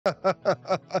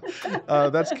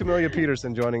That's Camelia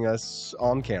Peterson joining us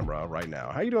on camera right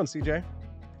now. How you doing, CJ?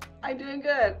 I'm doing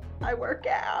good. I work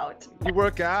out. You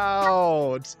work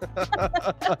out.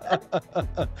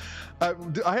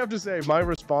 I have to say, my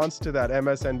response to that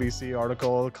MSNBC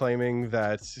article claiming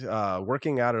that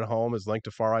working out at home is linked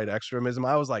to far-right extremism,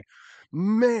 I was like,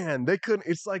 man, they couldn't.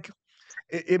 It's like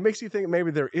it makes you think maybe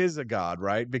there is a God,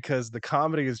 right? Because the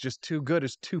comedy is just too good,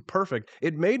 it's too perfect.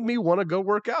 It made me want to go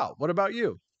work out. What about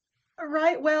you?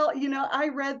 Right. Well, I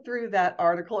read through that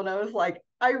article and I was like,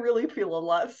 I really feel a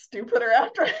lot stupider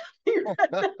after having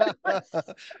read this.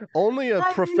 Only a I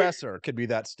mean, professor could be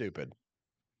that stupid.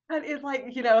 and it's like,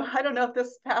 I don't know if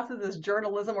this passes as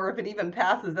journalism or if it even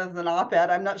passes as an op-ed.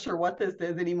 I'm not sure what this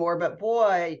is anymore, but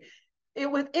boy, it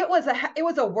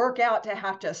was a workout to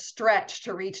have to stretch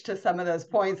to reach to some of those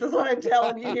points, is what I'm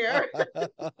telling you here.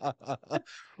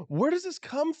 Where does this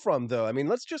come from, though? I mean,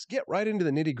 let's just get right into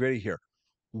the nitty gritty here.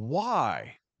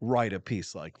 Why write a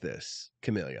piece like this,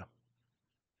 Camellia?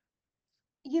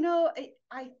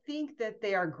 I think that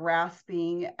they are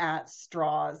grasping at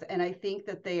straws, and I think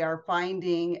that they are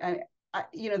finding,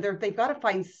 they've got to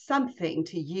find something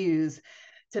to use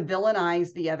to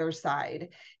villainize the other side.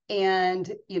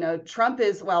 And Trump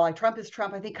is like Trump is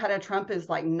Trump. I think kind of Trump is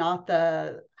like not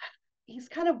the he's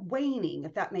kind of waning,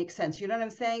 if that makes sense. You know what I'm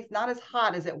saying? It's not as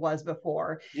hot as it was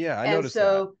before. Yeah, I And noticed that.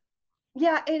 so,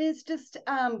 yeah, it is just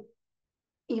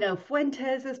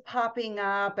Fuentes is popping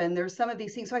up, and there's some of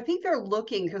these things. So I think they're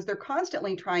looking because they're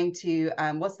constantly trying to,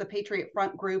 what's the Patriot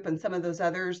Front group and some of those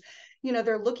others,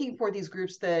 they're looking for these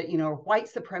groups that,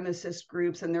 white supremacist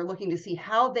groups, and they're looking to see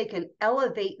how they can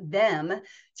elevate them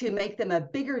to make them a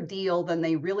bigger deal than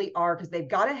they really are, because they've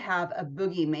got to have a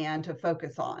boogeyman to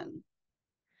focus on.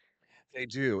 They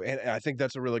do. And I think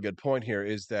that's a really good point here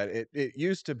is that it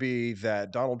used to be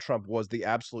that Donald Trump was the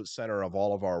absolute center of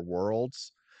all of our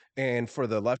worlds. And for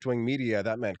the left-wing media,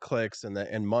 that meant clicks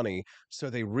and money. So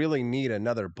they really need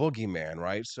another boogeyman,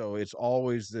 right? So it's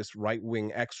always this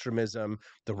right-wing extremism,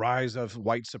 the rise of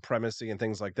white supremacy and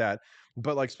things like that.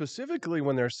 But like specifically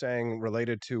when they're saying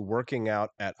related to working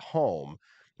out at home,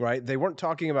 right? They weren't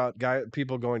talking about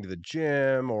people going to the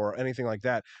gym or anything like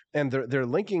that, and they're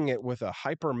linking it with a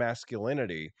hyper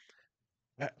masculinity.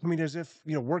 I mean, as if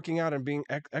working out and being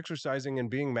exercising and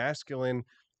being masculine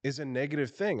is a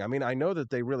negative thing. I mean, I know that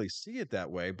they really see it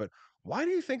that way, but why do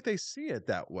you think they see it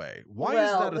that way?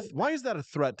 Well, Why is that a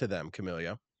threat to them,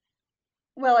 Camellia?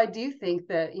 Well, I do think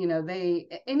that,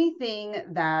 they anything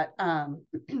that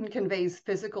conveys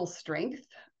physical strength,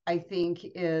 I think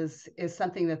is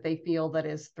something that they feel that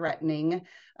is threatening,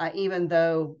 even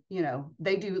though,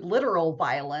 they do literal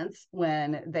violence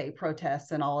when they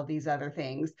protest and all of these other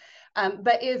things.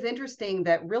 But it is interesting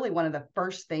that really one of the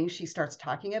first things she starts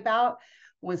talking about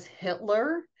was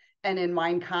Hitler, and in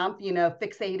Mein Kampf,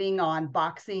 fixating on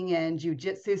boxing and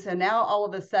jujitsu. So now all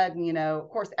of a sudden, of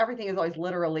course, everything is always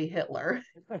literally Hitler.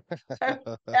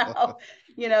 Now,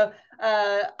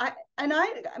 I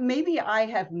maybe I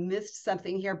have missed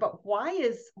something here, but why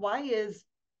is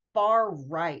far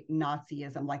right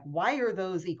Nazism? Like, why are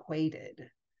those equated?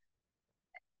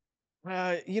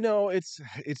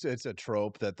 It's a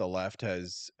trope that the left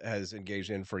has engaged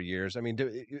in for years. I mean,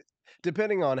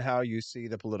 depending on how you see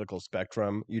the political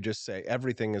spectrum, you just say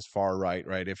everything is far right,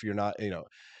 right? If you're not,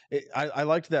 I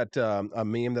liked that a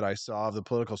meme that I saw of the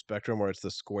political spectrum where it's the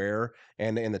square,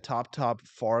 and in the top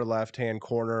far left hand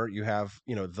corner you have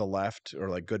the left or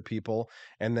like good people,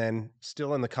 and then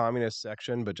still in the communist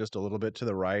section, but just a little bit to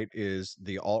the right is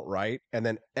the alt right, and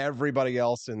then everybody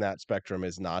else in that spectrum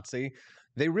is Nazi.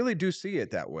 They really do see it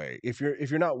that way. If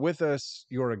you're not with us,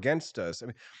 you're against us. I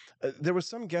mean, there was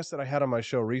some guest that I had on my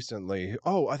show recently.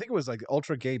 Oh, I think it was like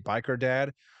ultra gay biker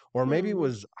dad, or maybe it Hmm.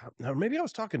 was, or maybe I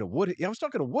was talking to Wood. Yeah, I was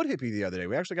talking to Wood Hippie the other day.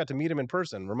 We actually got to meet him in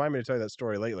person. Remind me to tell you that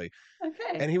story lately.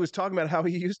 Okay. And he was talking about how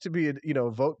he used to be,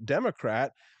 vote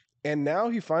Democrat, and now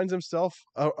he finds himself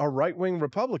a right wing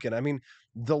Republican. I mean,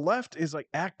 the left is like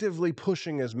actively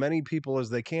pushing as many people as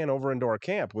they can over into our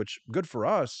camp, which good for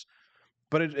us,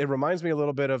 but it reminds me a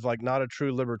little bit of like not a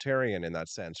true libertarian in that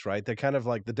sense, right? They kind of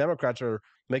like the Democrats are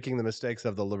making the mistakes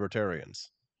of the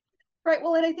libertarians. Right.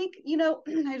 Well, and I think,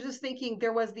 I was just thinking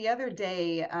there was the other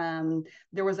day,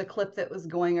 there was a clip that was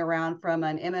going around from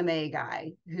an MMA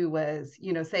guy who was,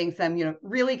 saying some,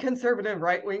 really conservative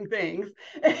right wing things.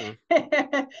 Mhm.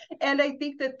 And I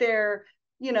think that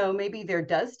maybe there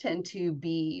does tend to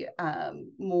be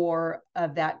more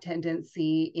of that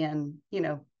tendency in,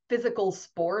 physical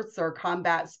sports or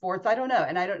combat sports. I don't know.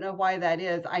 And I don't know why that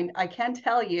is. I can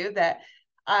tell you that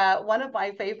one of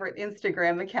my favorite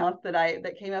Instagram accounts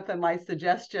that came up in my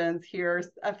suggestions here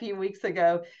a few weeks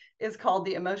ago is called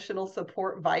the Emotional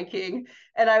Support Viking.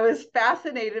 And I was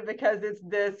fascinated because it's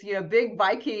this, big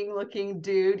Viking looking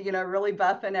dude, really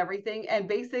buff and everything. And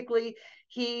basically,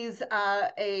 he's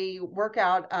a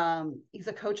workout, he's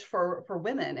a coach for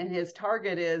women, and his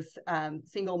target is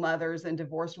single mothers and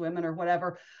divorced women or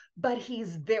whatever. But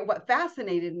he's there. What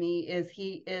fascinated me is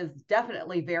he is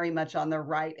definitely very much on the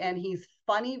right, and he's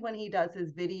funny when he does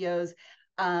his videos.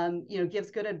 Gives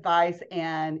good advice,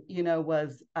 and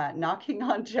was knocking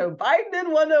on Joe Biden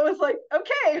in one that was like,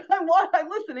 okay, I'm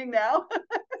listening now.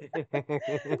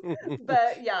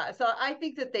 But yeah, so I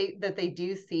think that they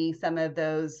do see some of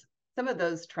those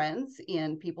trends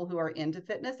in people who are into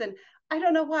fitness, and I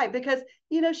don't know why, because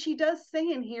she does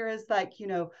say in here is like,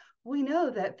 we know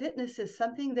that fitness is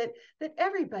something that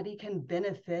everybody can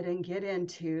benefit and get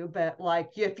into, but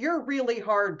like if you're really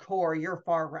hardcore, you're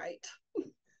far right.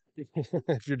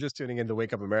 If you're just tuning in to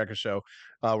Wake Up America show,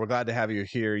 we're glad to have you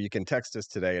here. You can text us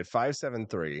today at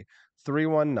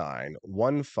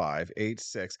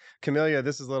 573-319-1586. Camelia,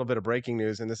 this is a little bit of breaking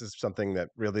news, and this is something that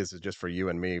really is just for you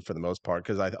and me for the most part,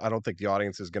 because I don't think the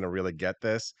audience is going to really get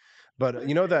this. But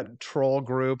you know Okay. that troll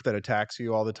group that attacks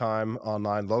you all the time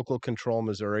online, Local Control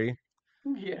Missouri?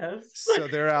 Yes. So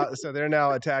they're out. So they're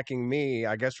now attacking me.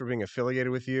 I guess for being affiliated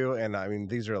with you. And I mean,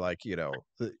 these are like,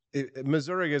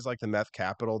 Missouri is like the meth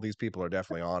capital. These people are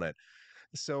definitely on it.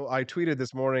 So I tweeted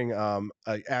this morning,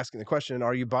 asking the question: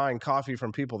 are you buying coffee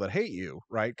from people that hate you?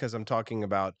 Right? Because I'm talking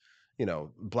about,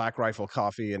 Black Rifle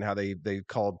Coffee and how they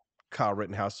called Kyle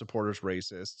Rittenhouse supporters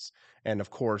racists, and of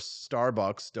course,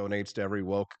 Starbucks donates to every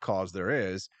woke cause there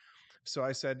is. So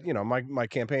I said, my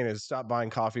campaign is stop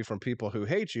buying coffee from people who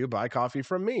hate you, buy coffee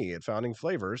from me at Founding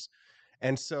Flavors.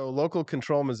 And so Local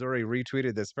Control Missouri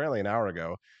retweeted this apparently an hour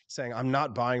ago saying, I'm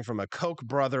not buying from a Koch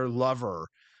brother lover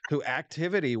who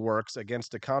activity works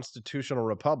against a constitutional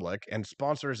republic and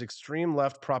sponsors extreme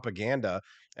left propaganda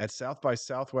at South by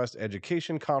Southwest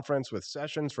Education Conference with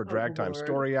sessions for Oh Drag Time Lord.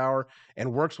 Story Hour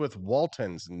and works with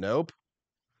Waltons. Nope.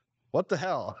 What the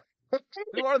hell?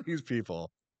 Who are these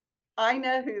people? I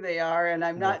know who they are, and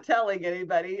I'm Yeah. not telling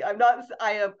anybody. I am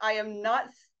not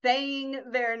saying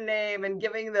their name and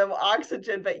giving them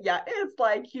oxygen, but yeah, it's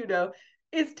like,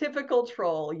 it's typical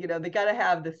troll. They got to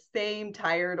have the same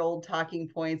tired old talking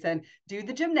points and do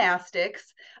the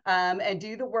gymnastics, and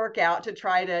do the workout to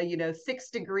try to, 6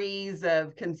 degrees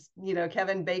of,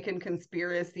 Kevin Bacon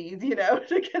conspiracies,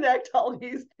 to connect all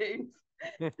these things.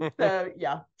 So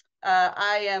yeah,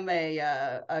 I am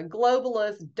a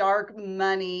globalist, dark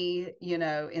money,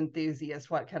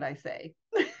 enthusiast. What can I say?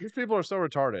 These people are so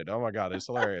retarded. Oh my god, it's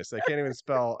hilarious. They can't even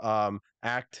spell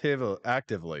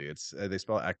actively. It's they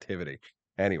spell activity.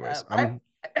 Anyways, I, I'm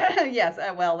yes,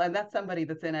 well, and that's somebody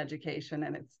that's in education,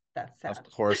 and that's of sad.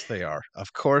 course they are.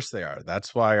 Of course they are.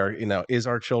 That's why our, is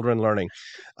our children learning.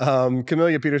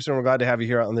 Camelia Peterson, we're glad to have you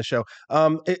here on the show.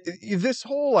 This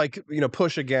whole like,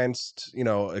 push against,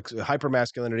 hyper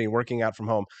masculinity and working out from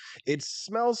home, it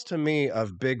smells to me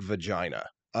of big vagina.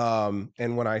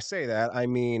 And when I say that, I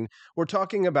mean, we're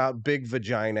talking about big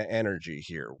vagina energy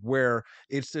here, where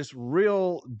it's this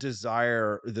real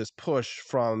desire, this push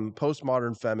from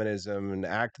postmodern feminism and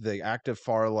the active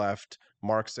far left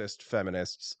Marxist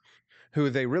feminists who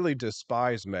they really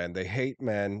despise men. They hate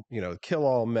men, kill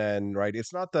all men, right?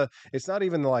 It's not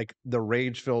even like the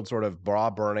rage-filled sort of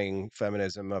bra-burning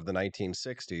feminism of the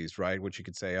 1960s, right? Which you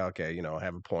could say, okay,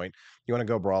 have a point. You want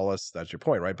to go braless, that's your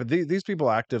point, right? But these people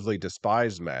actively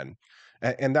despise men.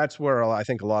 And that's where I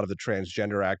think a lot of the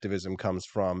transgender activism comes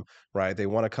from, right? They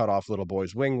want to cut off little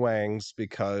boys' wing wangs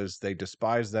because they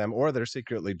despise them, or they're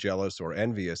secretly jealous or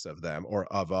envious of them or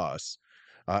of us,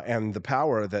 and the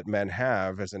power that men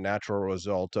have as a natural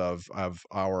result of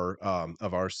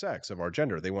our sex, of our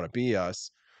gender. They want to be us,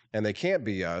 and they can't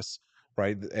be us,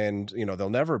 right? And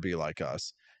they'll never be like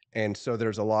us. And so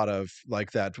there's a lot of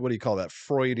like that. What do you call that?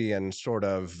 Freudian sort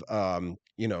of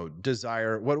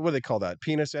desire. What do they call that?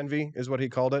 Penis envy is what he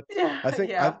called it. Yeah, I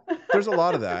think I yeah, there's a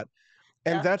lot of that,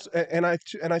 and yeah. and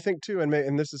I think too,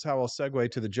 and this is how I'll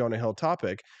segue to the Jonah Hill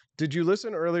topic. Did you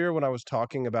listen earlier when I was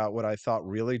talking about what I thought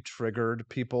really triggered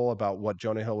people about what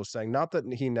Jonah Hill was saying? Not that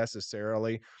he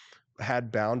necessarily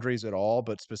had boundaries at all,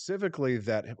 but specifically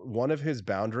that one of his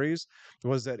boundaries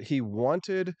was that he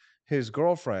wanted his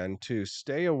girlfriend to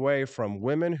stay away from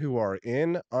women who are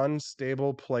in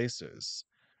unstable places.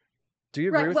 Do you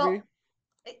agree Right. with me?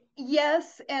 Well,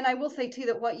 yes, and I will say too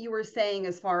that what you were saying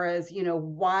as far as,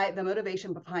 why the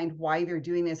motivation behind why they're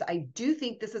doing this, I do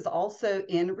think this is also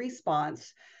in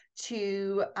response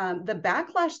to the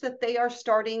backlash that they are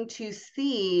starting to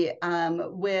see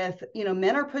with,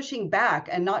 men are pushing back,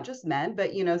 and not just men,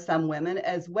 but, some women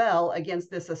as well,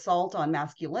 against this assault on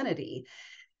masculinity.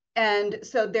 And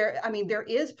so there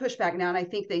is pushback now, and I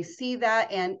think they see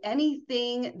that, and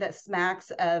anything that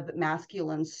smacks of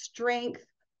masculine strength,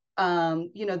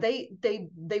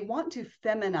 they want to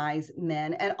feminize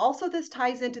men. And also this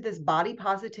ties into this body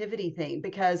positivity thing,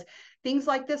 because things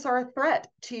like this are a threat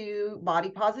to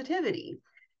body positivity.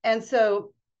 And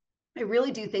so I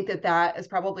really do think that that is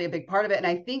probably a big part of it. And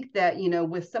I think that,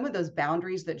 with some of those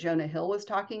boundaries that Jonah Hill was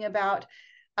talking about,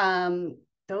 um,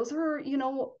 those are,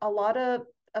 a lot of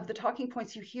the talking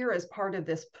points you hear as part of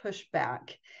this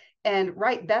pushback. And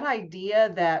right, that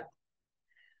idea that,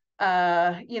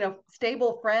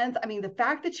 stable friends, I mean, the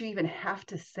fact that you even have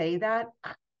to say that,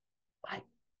 I,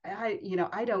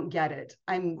 I don't get it.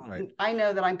 Right. I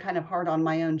know that I'm kind of hard on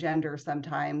my own gender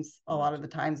sometimes, a lot of the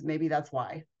times. Maybe that's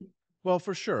why. Well,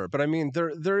 for sure, but I mean,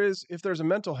 there is, if there's a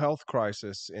mental health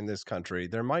crisis in this country,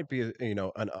 there might be,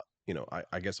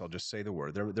 I guess I'll just say the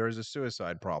word. There is a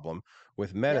suicide problem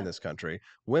with men in Yeah. this country.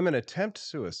 Women attempt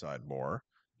suicide more.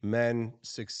 Men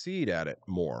succeed at it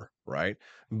more, right?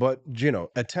 But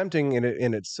attempting it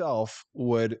in itself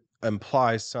would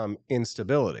imply some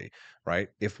instability, right?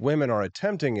 If women are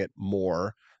attempting it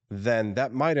more, then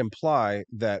that might imply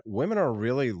that women are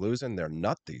really losing their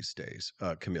nut these days,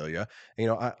 Camellia.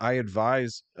 I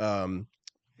advise, a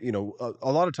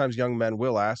lot of times young men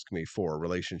will ask me for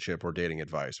relationship or dating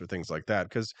advice or things like that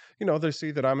because, they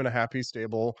see that I'm in a happy,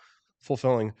 stable,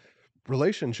 fulfilling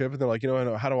relationship. And they're like,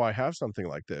 how do I have something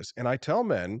like this? And I tell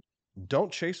men,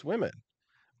 don't chase women.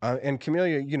 And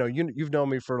Camellia, you've known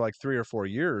me for like 3 or 4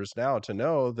 years now to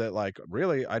know that, like,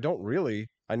 really,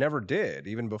 I never did,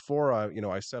 even before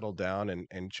I settled down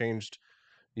and changed,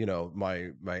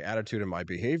 my attitude and my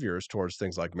behaviors towards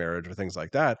things like marriage or things like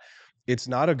that. It's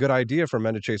not a good idea for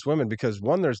men to chase women because,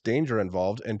 one, there's danger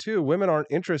involved, and two, women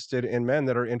aren't interested in men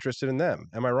that are interested in them.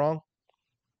 Am I wrong?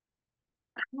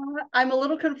 I'm a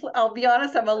little I'll be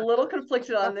honest, I'm a little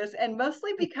conflicted on this, and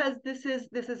mostly because this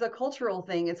is a cultural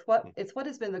thing. It's what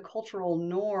has been the cultural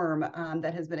norm,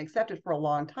 that has been accepted for a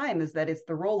long time, is that it's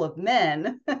the role of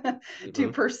men to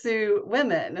Hmm. pursue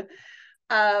women.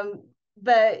 Um,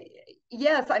 but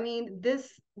yes, I mean,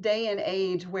 this day and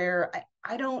age where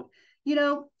I don't, you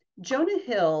know, Jonah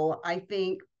Hill, I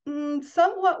think,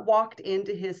 somewhat walked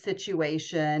into his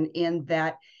situation in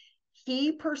that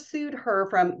he pursued her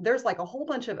from, there's like a whole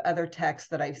bunch of other texts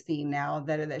that I've seen now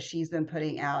that she's been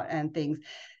putting out and things.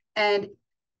 And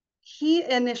he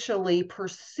initially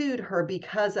pursued her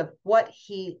because of what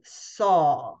he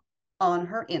saw on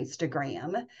her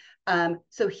Instagram.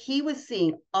 So he was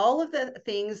seeing all of the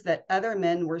things that other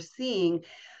men were seeing.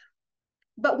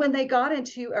 But when they got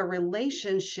into a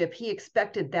relationship, he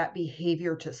expected that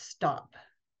behavior to stop.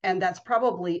 And that's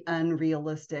probably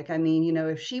unrealistic. I mean,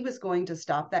 if she was going to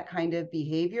stop that kind of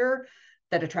behavior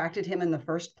that attracted him in the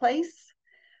first place,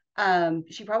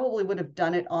 she probably would have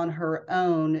done it on her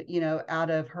own, out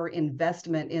of her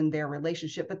investment in their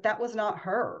relationship. But that was not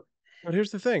her. But here's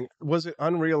the thing. Was it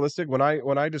unrealistic when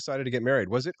I decided to get married?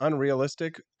 Was it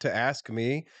unrealistic to ask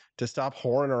me to stop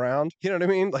whoring around? You know what I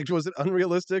mean? Like, was it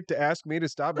unrealistic to ask me to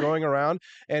stop going around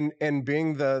and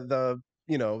being the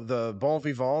bon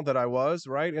vivant that I was,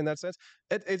 right? In that sense,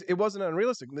 it wasn't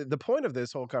unrealistic. The point of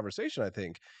this whole conversation, I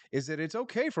think, is that it's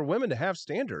okay for women to have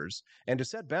standards and to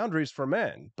set boundaries for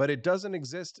men, but it doesn't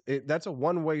exist. That's a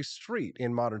one-way street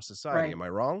in modern society. Right. Am I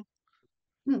wrong?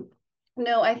 Hmm.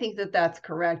 No, I think that that's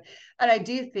correct. And I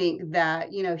do think that,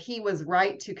 he was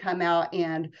right to come out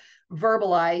and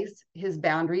verbalize his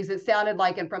boundaries. It sounded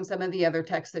like, and from some of the other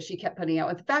texts that she kept putting out,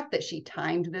 with the fact that she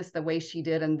timed this the way she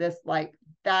did, and this, like,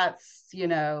 that's,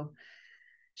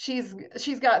 she's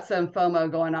got some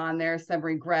FOMO going on there, some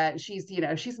regret. She's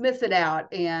missing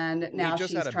out. And He now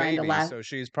just had she's a trying to baby, laugh. so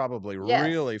she's probably Yes,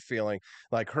 really feeling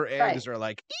like her eggs right. are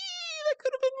like, "Ee, that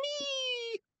could have been me."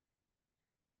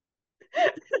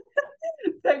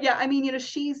 So yeah, I mean,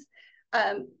 she's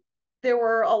um there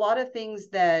were a lot of things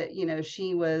that,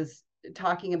 she was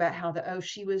talking about, how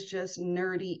she was just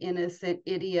nerdy, innocent,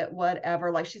 idiot,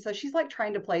 whatever. Like she said, she's like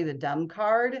trying to play the dumb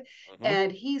card, Mhm.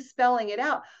 and he's spelling it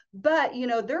out. But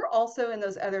they're also in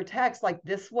those other texts, like,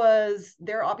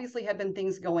 there obviously had been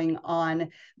things going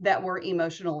on that were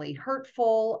emotionally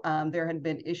hurtful. There had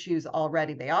been issues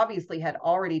already. They obviously had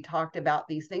already talked about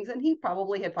these things, and he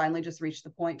probably had finally just reached the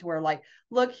point to where, like,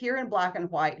 look, here in black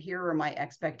and white, here are my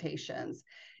expectations.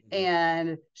 Mhm.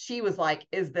 And she was like,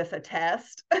 is this a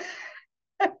test?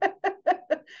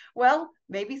 Well,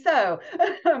 maybe so.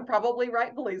 Probably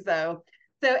rightfully so.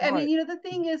 So, I mean, Right. the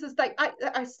thing is like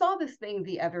I saw this thing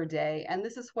the other day, and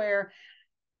this is where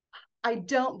I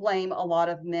don't blame a lot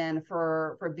of men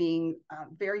for being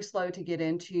very slow to get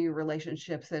into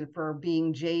relationships and for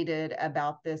being jaded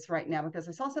about this right now. Because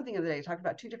I saw something the other day talked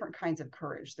about two different kinds of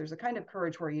courage. There's a kind of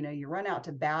courage where you run out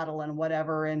to battle and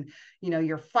whatever, and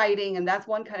you're fighting, and that's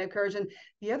one kind of courage. And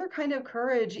the other kind of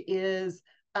courage is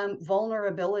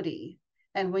vulnerability.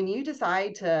 And when you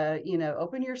decide to,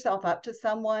 open yourself up to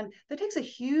someone, that takes a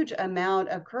huge amount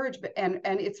of courage, but and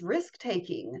it's risk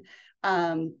taking.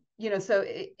 So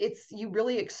it's you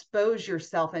really expose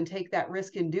yourself and take that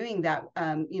risk in doing that,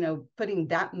 putting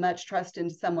that much trust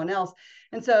into someone else.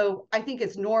 And so I think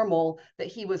it's normal that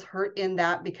he was hurt in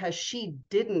that because she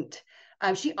didn't.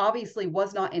 She obviously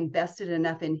was not invested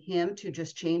enough in him to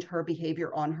just change her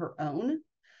behavior on her own.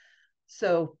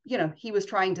 So, he was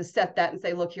trying to set that and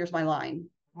say, look, here's my line.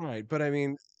 Right, but I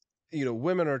mean,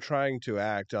 women are trying to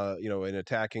act, in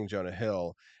attacking Jonah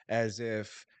Hill as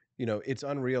if, it's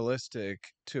unrealistic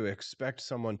to expect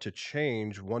someone to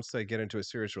change once they get into a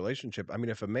serious relationship. I mean,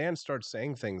 if a man starts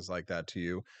saying things like that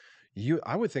to you,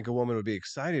 I would think a woman would be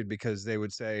excited because they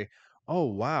would say, "Oh,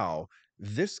 wow,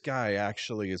 this guy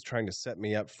actually is trying to set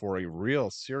me up for a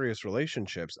real serious for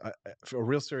a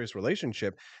real serious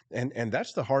relationship." And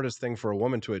that's the hardest thing for a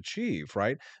woman to achieve,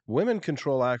 right? Women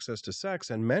control access to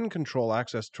sex and men control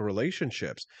access to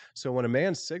relationships. So when a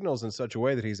man signals in such a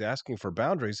way that he's asking for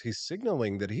boundaries, he's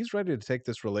signaling that he's ready to take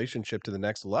this relationship to the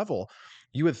next level.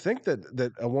 You would think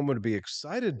that a woman would be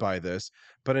excited by this,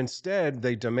 but instead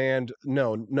they demand,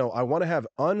 no, no, I want to have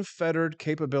unfettered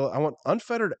capability. I want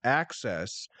unfettered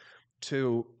access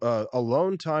to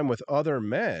alone time with other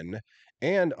men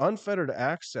and unfettered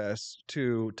access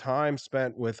to time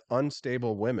spent with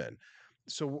unstable women.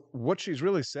 So what she's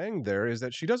really saying there is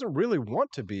that she doesn't really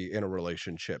want to be in a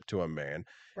relationship to a man.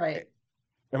 A- Right.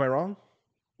 Am I wrong?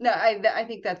 No, I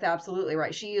think that's absolutely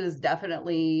right. She is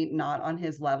definitely not on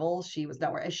his level. She was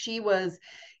not where she was,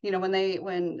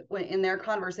 when in their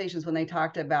conversations when they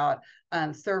talked about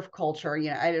surf culture,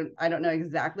 I don't know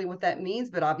exactly what that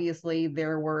means, but obviously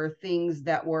there were things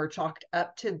that were chalked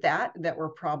up to that were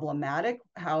problematic.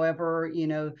 However,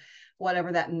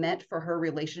 whatever that meant for her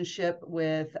relationship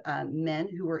with men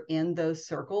who were in those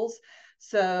circles.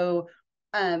 So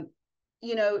um,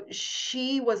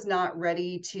 she was not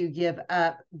ready to give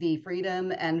up the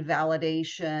freedom and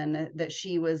validation that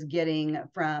she was getting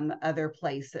from other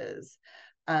places.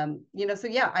 So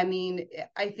yeah, I mean,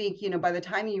 I think, by the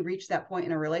time you reach that point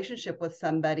in a relationship with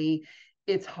somebody,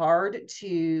 it's hard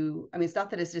to, I mean, it's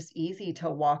not that it's just easy to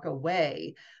walk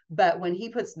away, but when he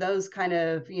puts those kind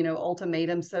of,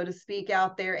 ultimatums, so to speak,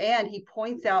 out there, and he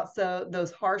points out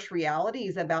those harsh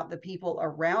realities about the people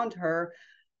around her,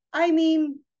 I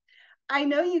mean, I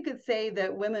know you could say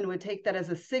that women would take that as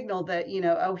a signal that,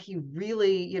 oh, he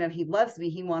really, he loves me,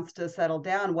 he wants to settle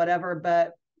down, whatever.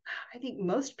 But I think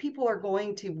most people are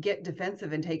going to get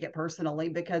defensive and take it personally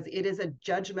because it is a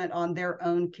judgment on their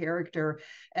own character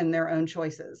and their own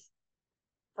choices.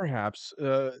 Perhaps.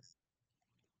 I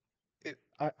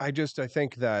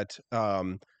think that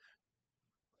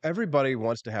everybody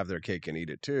wants to have their cake and eat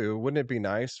it too. Wouldn't it be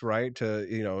nice, right?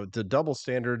 The double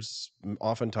standards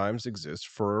oftentimes exist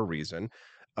for a reason.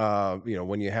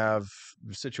 When you have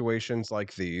situations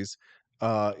like these,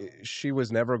 she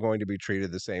was never going to be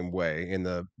treated the same way in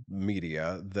the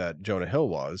media that Jonah Hill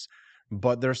was.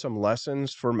 But there's some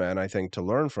lessons for men, I think, to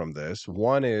learn from this.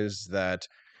 One is that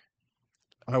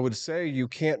I would say you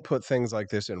can't put things like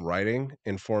this in writing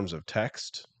in forms of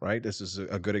text, right? This is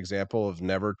a good example of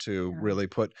never to Yeah. really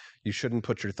put, you shouldn't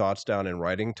put your thoughts down in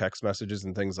writing, text messages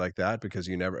and things like that, because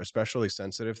you never, especially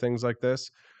sensitive things like this,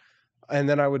 and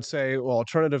then I would say, well,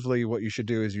 alternatively, what you should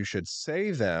do is you should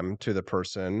say them to the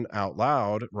person out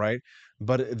loud, right?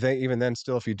 But they even then,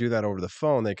 still, if you do that over the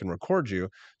phone, they can record you.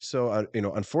 So,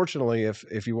 unfortunately,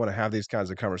 if you want to have these kinds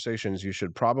of conversations, you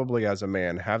should probably, as a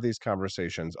man, have these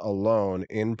conversations alone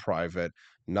in private,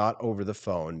 not over the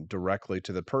phone, directly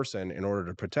to the person, in order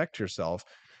to protect yourself,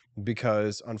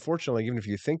 because unfortunately, even if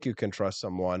you think you can trust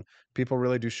someone, people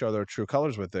really do show their true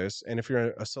colors with this. And if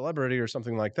you're a celebrity or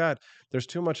something like that, there's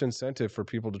too much incentive for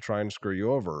people to try and screw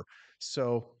you over.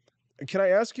 So, can I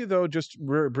ask you though, just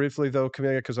briefly though,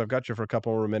 Camelia, because I've got you for a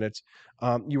couple more minutes.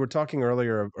 You were talking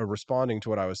earlier, responding to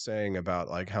what I was saying about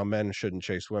like how men shouldn't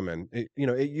chase women. It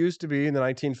used to be in the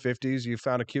 1950s, you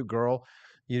found a cute girl,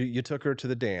 You took her to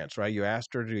the dance, right? You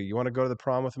asked her, "Do you wanna go to the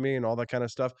prom with me?" and all that kinda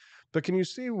stuff. But can you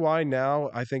see why now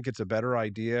I think it's a better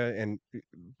idea and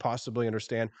possibly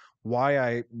understand why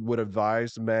I would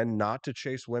advise men not to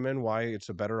chase women, why it's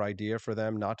a better idea for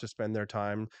them not to spend their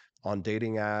time on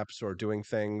dating apps or doing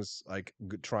things like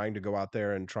trying to go out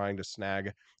there and trying to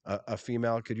snag a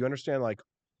female. Could you understand like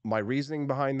my reasoning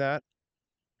behind that?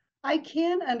 I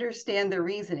can understand the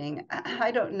reasoning.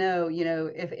 I don't know,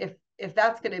 if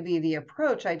that's going to be the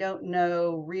approach. I don't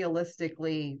know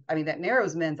realistically. I mean, that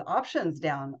narrows men's options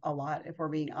down a lot, if we're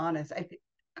being honest. I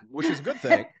Which is a good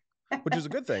thing. think. Which is a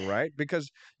good thing, right? Because,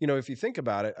 if you think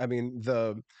about it, I mean,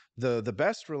 the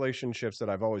best relationships that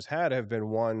I've always had have been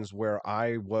ones where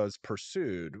I was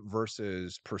pursued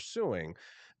versus pursuing.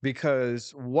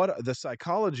 Because what the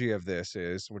psychology of this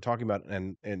is, we're talking about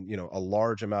and a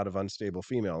large amount of unstable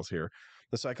females here.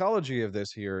 The psychology of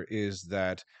this here is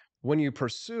that when you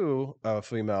pursue a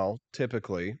female,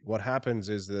 typically what happens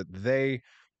is that they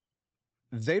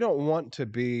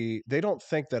don't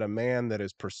think that a man that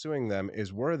is pursuing them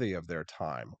is worthy of their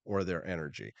time or their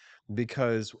energy,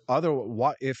 because other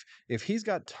what if he's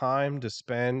got time to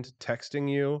spend texting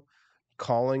you,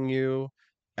 calling you,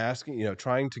 asking,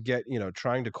 trying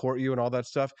to court you and all that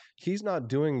stuff, he's not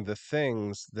doing the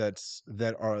things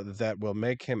that will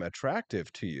make him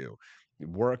attractive to you.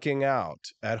 Working out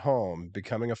at home,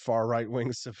 becoming a far right wing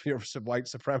white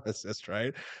supremacist,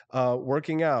 right?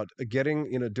 Working out, getting,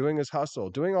 doing his hustle,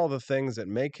 doing all the things that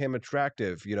make him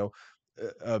attractive,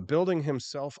 building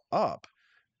himself up.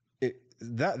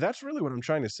 That's really what I'm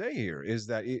trying to say here is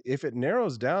that if it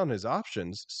narrows down his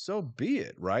options, so be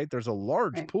it, right? There's a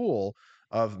large Right. pool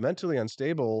of mentally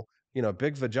unstable,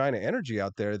 big vagina energy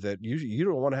out there that you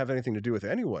don't want to have anything to do with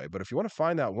anyway. But if you want to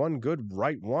find that one good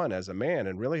right one as a man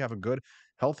and really have a good,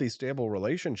 healthy, stable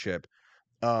relationship,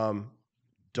 um,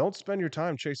 don't spend your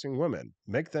time chasing women.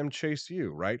 Make them chase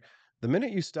you, right? The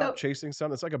minute you stop So, chasing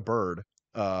something, it's like a bird.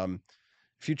 Um,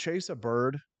 if you chase a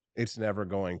bird, it's never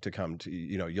going to come to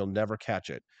you. You'll never catch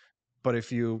it. But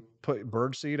if you put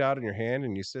bird seed out in your hand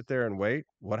and you sit there and wait,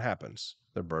 what happens?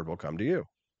 The bird will come to you.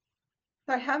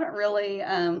 so I haven't really.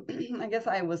 I guess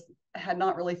had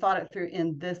not really thought it through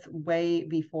in this way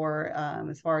before,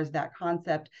 as far as that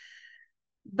concept.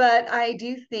 But I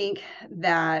do think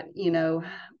that,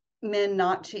 men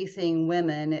not chasing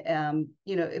women,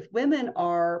 if women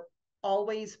are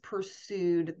always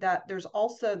pursued, that there's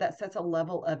also that sets a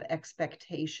level of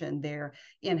expectation there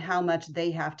in how much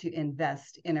they have to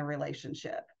invest in a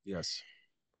relationship. Yes.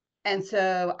 And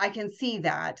so I can see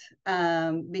that,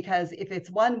 because if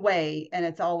it's one way and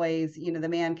it's always, the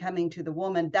man coming to the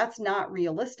woman, that's not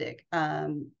realistic.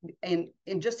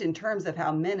 In just in terms of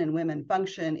how men and women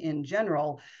function in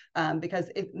general,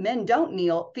 because if men don't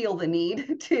feel the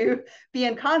need to be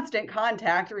in constant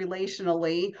contact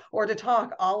relationally or to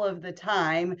talk all of the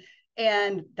time,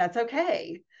 and that's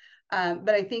okay. But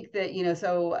I think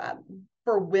that,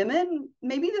 for women,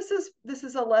 maybe this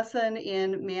is a lesson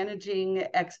in managing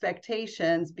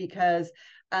expectations, because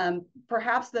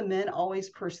perhaps the men always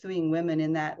pursuing women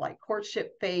in that like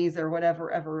courtship phase or whatever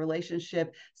of a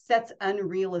relationship sets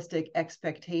unrealistic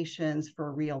expectations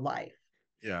for real life.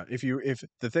 Yeah. If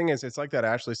the thing is, it's like that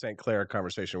Ashley St. Clair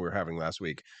conversation we were having last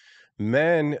week.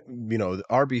 Men,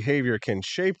 our behavior can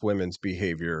shape women's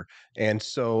behavior. And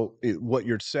so what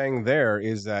you're saying there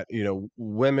is that,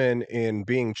 women in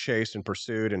being chased and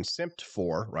pursued and simped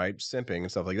for, right? Simping and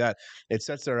stuff like that, it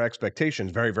sets their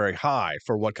expectations very, very high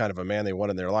for what kind of a man they want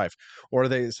in their life. Or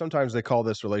sometimes they call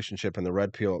this relationship in the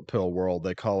red pill world,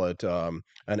 they call it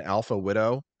an alpha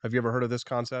widow. Have you ever heard of this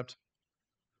concept?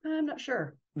 I'm not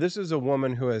sure. This is a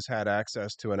woman who has had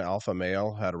access to an alpha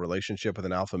male, had a relationship with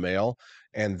an alpha male,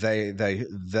 and they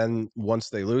then once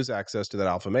they lose access to that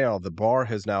alpha male, the bar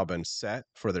has now been set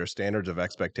for their standards of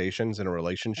expectations in a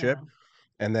relationship. Uh,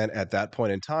 And then at that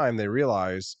point in time, they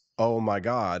realize, oh my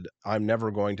God, I'm never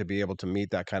going to be able to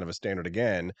meet that kind of a standard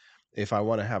again. If I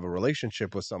want to have a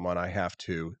relationship with someone, I have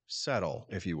to settle,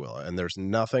 if you will. And there's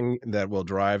nothing that will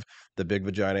drive the big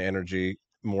vagina energy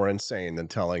more insane than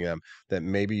telling them that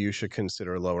maybe you should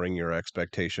consider lowering your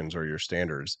expectations or your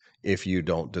standards if you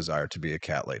don't desire to be a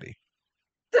cat lady.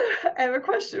 I have a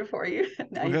question for you.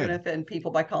 Now Oh, you're going to good. offend people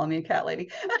by calling me a cat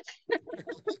lady.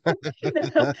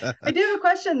 No, I do have a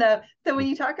question though. So when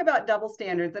you talk about double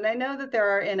standards, and I know that there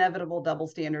are inevitable double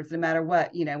standards no matter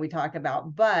what, we talk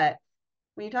about, but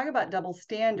when you talk about double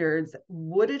standards,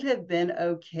 would it have been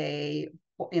okay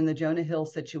in the Jonah Hill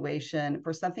situation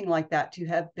for something like that to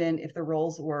have been if the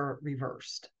roles were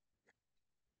reversed?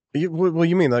 Well,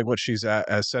 you mean like what she's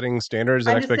as setting standards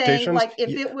and I'm just saying, expectations? like, if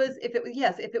it was,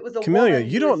 yes, if it was a Camellia, woman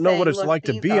you who don't was know what saying, it's "Look, like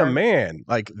to these be a are." man.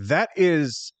 Like that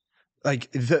is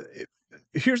like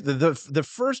here's the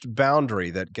first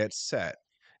boundary that gets set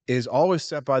is always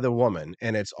set by the woman,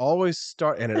 and it always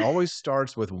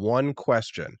starts with one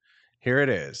question. Here it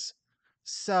is.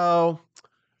 So,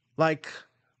 like,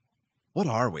 what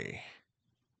are we?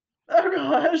 Oh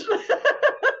gosh.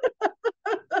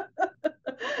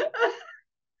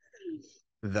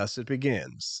 Thus it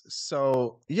begins.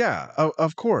 So yeah,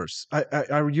 of course,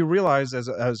 you realize as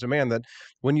a man that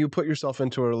when you put yourself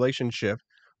into a relationship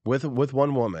with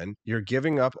one woman, you're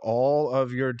giving up all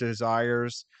of your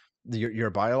desires, your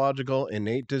biological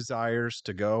innate desires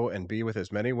to go and be with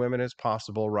as many women as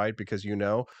possible, right? Because you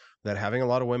know that having a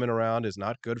lot of women around is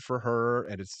not good for her,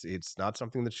 and it's not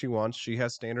something that she wants. She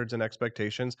has standards and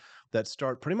expectations that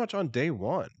start pretty much on day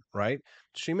one, right?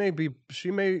 She may be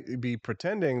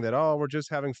pretending that, oh, we're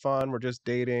just having fun, we're just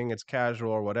dating, it's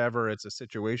casual or whatever, it's a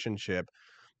situationship.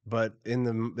 But in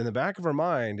the back of her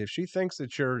mind, if she thinks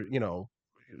that you're,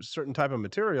 a certain type of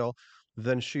material,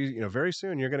 then very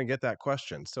soon you're going to get that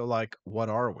question. So like, what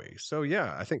are we? So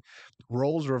yeah, I think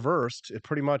roles reversed, it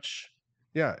pretty much,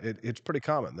 yeah, it's pretty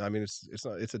common. I mean,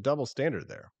 it's a double standard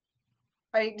there.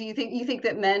 Do you think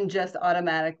that men just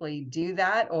automatically do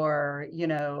that, or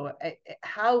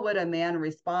how would a man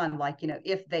respond? Like,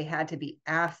 if they had to be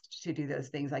asked to do those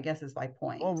things, I guess is my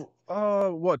point.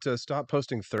 Oh, what, to stop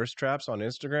posting thirst traps on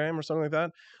Instagram or something like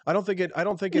that? I don't think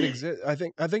it exists. I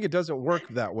think it doesn't work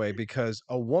that way because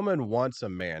a woman wants a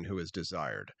man who is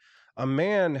desired. A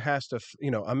man has to,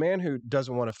 a man who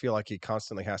doesn't want to feel like he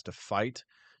constantly has to fight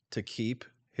to keep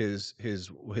his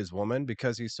woman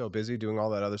because he's so busy doing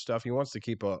all that other stuff. He wants to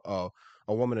keep a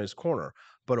woman in his corner.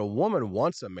 But a woman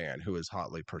wants a man who is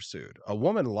hotly pursued. A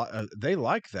woman, they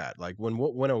like that. Like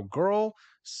when a girl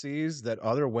sees that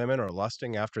other women are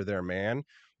lusting after their man,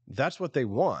 that's what they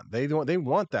want. They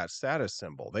want that status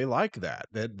symbol. They like that.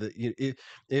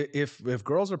 If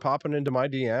girls are popping into my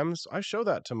DMs, I show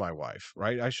that to my wife,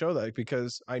 right? I show that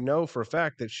because I know for a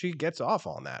fact that she gets off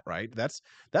on that, right? That's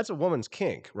a woman's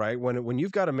kink, right? When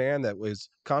you've got a man that was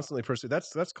constantly pursued,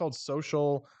 that's called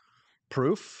social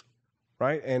proof,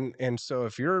 right? And so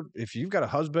if you've got a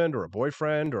husband or a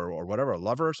boyfriend or whatever, a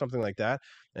lover or something like that,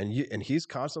 and he's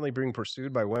constantly being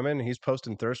pursued by women, and he's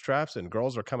posting thirst traps and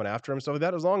girls are coming after him, so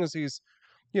that as long as he's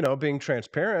being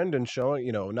transparent and showing,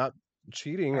 not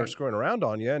cheating or Right. screwing around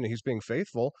on you, and he's being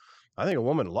faithful, I think a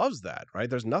woman loves that, right?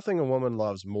 There's nothing a woman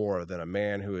loves more than a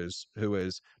man who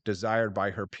is desired by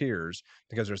her peers,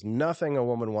 because there's nothing a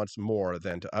woman wants more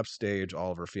than to upstage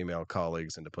all of her female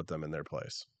colleagues and to put them in their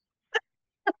place.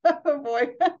 Oh boy.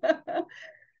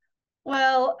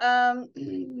 Well,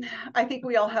 I think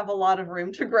we all have a lot of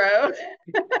room to grow.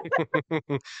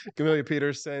 Camelia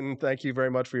Peterson, thank you very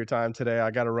much for your time today.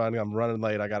 I got to run. I'm running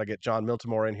late. I got to get John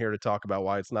Miltimore in here to talk about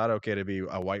why it's not okay to be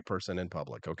a white person in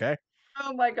public. Okay.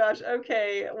 Oh my gosh.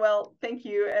 Okay. Well, thank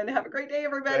you and have a great day,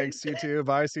 everybody. Thanks. You too.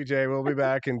 Bye, CJ. We'll be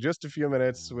back in just a few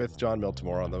minutes with John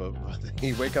Miltimore on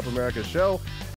the Wake Up America show.